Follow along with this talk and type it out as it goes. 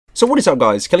So what is up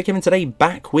guys, Killerkev today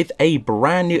back with a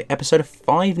brand new episode of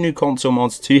 5 new console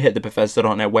mods to hit the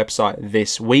Bethesda.net website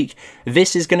this week.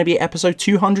 This is going to be episode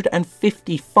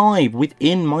 255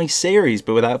 within my series,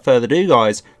 but without further ado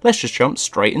guys, let's just jump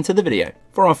straight into the video.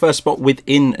 For our first spot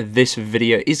within this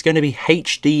video is going to be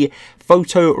HD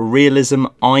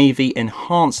Photorealism Ivy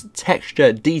Enhanced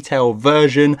Texture Detail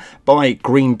version by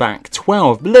Greenback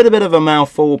 12. A little bit of a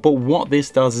mouthful, but what this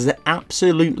does is it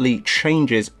absolutely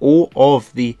changes all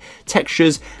of the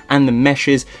textures and the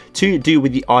meshes to do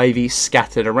with the ivy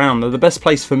scattered around. Now, the best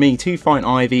place for me to find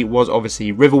ivy was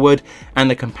obviously Riverwood, and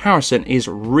the comparison is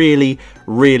really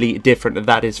different,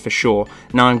 that is for sure.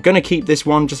 Now I'm going to keep this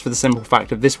one just for the simple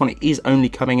fact of this one is only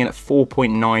coming in at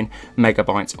 4.9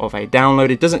 megabytes of a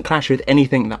download. It doesn't clash with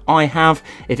anything that I have.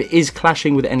 If it is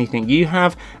clashing with anything you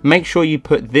have, make sure you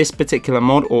put this particular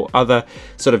mod or other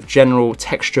sort of general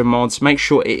texture mods, make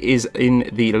sure it is in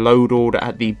the load order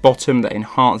at the bottom that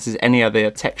enhances any other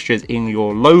textures in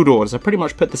your load order. So pretty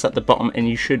much put this at the bottom and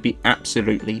you should be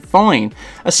absolutely fine.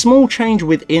 A small change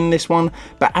within this one,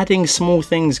 but adding small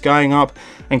things going up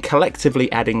and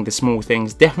collectively adding the small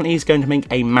things definitely is going to make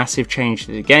a massive change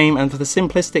to the game. And for the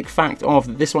simplistic fact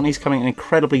of this one is coming in an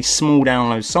incredibly small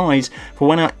download size, for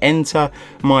when I enter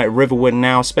my Riverwood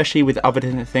now, especially with other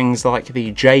different things like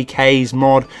the JK's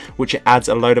mod, which adds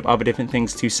a load of other different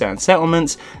things to certain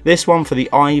settlements, this one for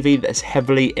the Ivy that's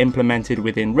heavily implemented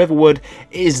within Riverwood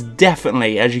is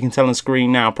definitely, as you can tell on the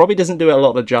screen now, probably doesn't do it a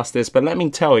lot of justice, but let me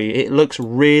tell you, it looks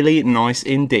really nice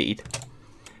indeed.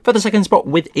 For the second spot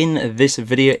within this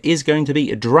video is going to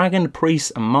be Dragon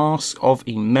Priest Mask of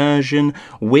Immersion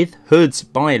with Hoods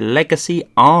by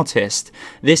LegacyArtist.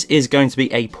 This is going to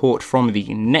be a port from the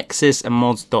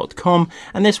nexusmods.com,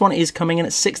 and this one is coming in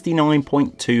at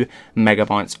 69.2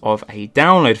 megabytes of a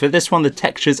download. For this one, the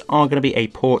textures are going to be a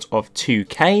port of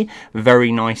 2K,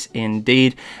 very nice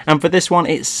indeed. And for this one,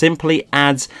 it simply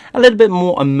adds a little bit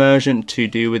more immersion to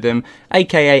do with them,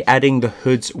 aka adding the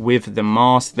hoods with the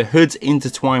mask. The hoods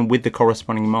intertwine with the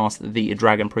corresponding mask that the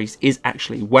Dragon Priest is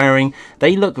actually wearing.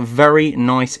 They look very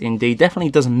nice indeed. Definitely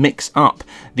does mix up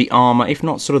the armor, if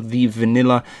not sort of the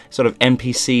vanilla sort of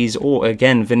NPCs or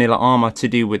again vanilla armor to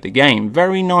do with the game.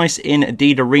 Very nice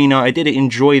indeed arena. I did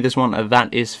enjoy this one,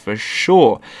 that is for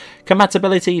sure.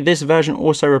 Compatibility, this version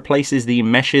also replaces the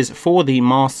meshes for the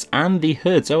masks and the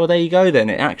hood. So there you go then,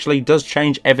 it actually does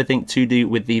change everything to do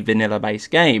with the vanilla based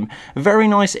game. Very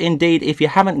nice indeed. If you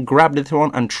haven't grabbed this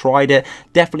one and tried it,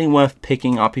 definitely worth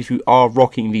picking up if you are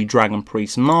rocking the Dragon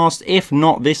Priest mask. If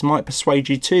not, this might persuade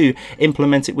you to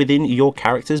implement it within your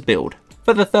character's build.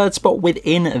 For the third spot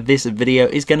within this video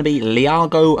is going to be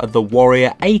Liago the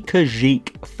Warrior, a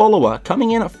Khajiit follower, coming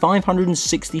in at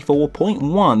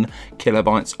 564.1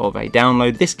 kilobytes of a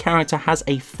download. This character has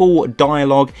a full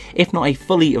dialogue, if not a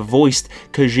fully voiced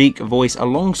Khajiit voice,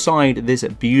 alongside this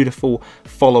beautiful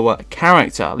follower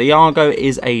character. Liago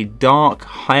is a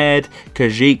dark-haired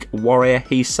Khajiit warrior.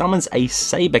 He summons a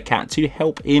saber cat to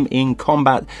help him in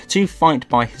combat to fight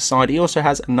by his side. He also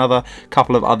has another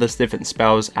couple of other different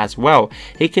spells as well.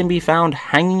 He can be found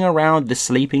hanging around the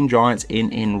sleeping giants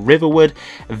in Riverwood.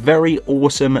 Very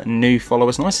awesome new follower.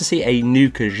 It's nice to see a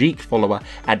new Khajiit follower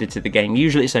added to the game.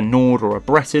 Usually it's a Nord or a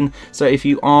Breton, so if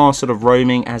you are sort of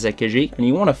roaming as a Khajiit and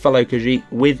you want a fellow Khajiit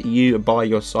with you by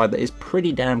your side, that is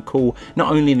pretty damn cool,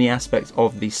 not only in the aspect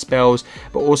of the spells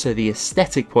but also the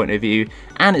aesthetic point of view,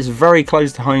 and it's very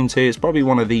close to home too. It's probably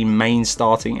one of the main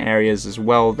starting areas as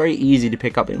well. Very easy to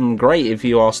pick up and great if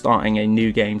you are starting a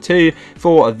new game too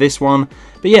for this one.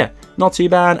 But yeah, not too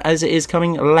bad, as it is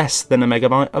coming less than a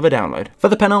megabyte of a download. For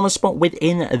the penultimate spot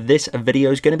within this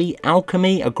video is going to be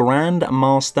Alchemy, a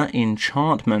Grandmaster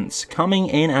Enchantment, coming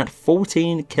in at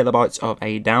 14 kilobytes of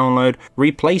a download.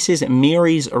 Replaces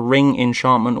Miri's Ring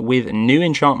enchantment with new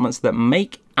enchantments that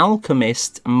make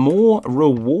Alchemist more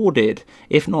rewarded,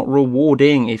 if not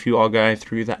rewarding, if you are going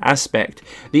through the aspect.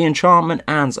 The enchantment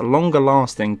adds longer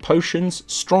lasting potions,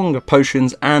 stronger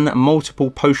potions, and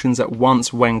multiple potions at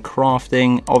once when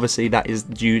crafting. Obviously that is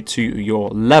due to your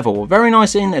level. Very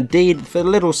nice indeed. For a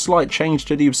little slight change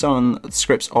to do some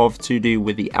scripts of to do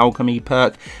with the alchemy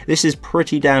perk, this is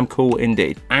pretty damn cool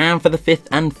indeed. And for the fifth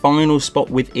and final spot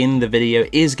within the video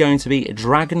is going to be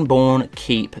Dragonborn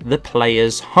Keep the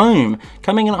Players Home,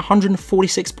 coming running at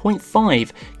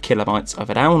 146.5 kilobytes of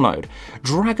a download.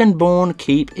 Dragonborn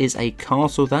Keep is a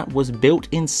castle that was built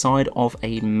inside of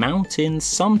a mountain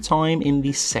sometime in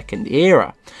the Second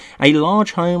Era. A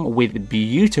large home with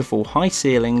beautiful high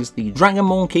ceilings, the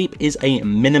Dragonborn Keep is a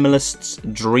minimalist's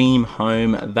dream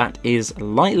home that is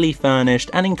lightly furnished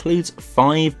and includes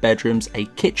 5 bedrooms, a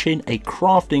kitchen, a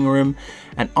crafting room,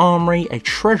 an armory, a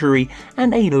treasury,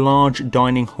 and a large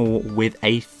dining hall with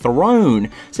a throne.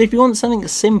 So if you want something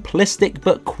simplistic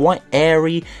but quite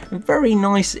airy, very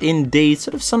nice indeed,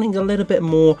 sort of something a little bit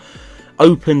more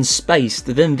open spaced,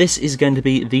 then this is going to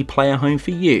be the player home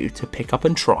for you to pick up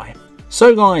and try.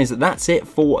 So guys, that's it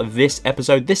for this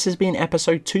episode. This has been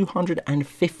episode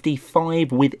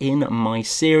 255 within my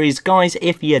series. Guys,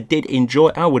 if you did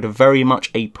enjoy, I would very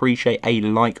much appreciate a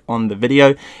like on the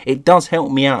video. It does help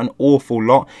me out an awful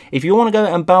lot. If you want to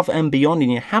go above and beyond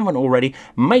and you haven't already,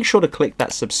 make sure to click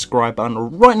that subscribe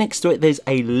button. Right next to it, there's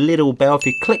a little bell. If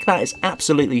you click that, it's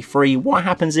absolutely free. What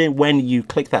happens when you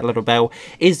click that little bell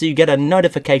is you get a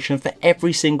notification for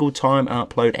every single time I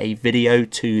upload a video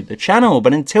to the channel.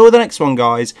 But until the next one,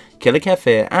 guys, Killerkev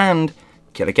here, and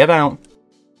Killerkev out.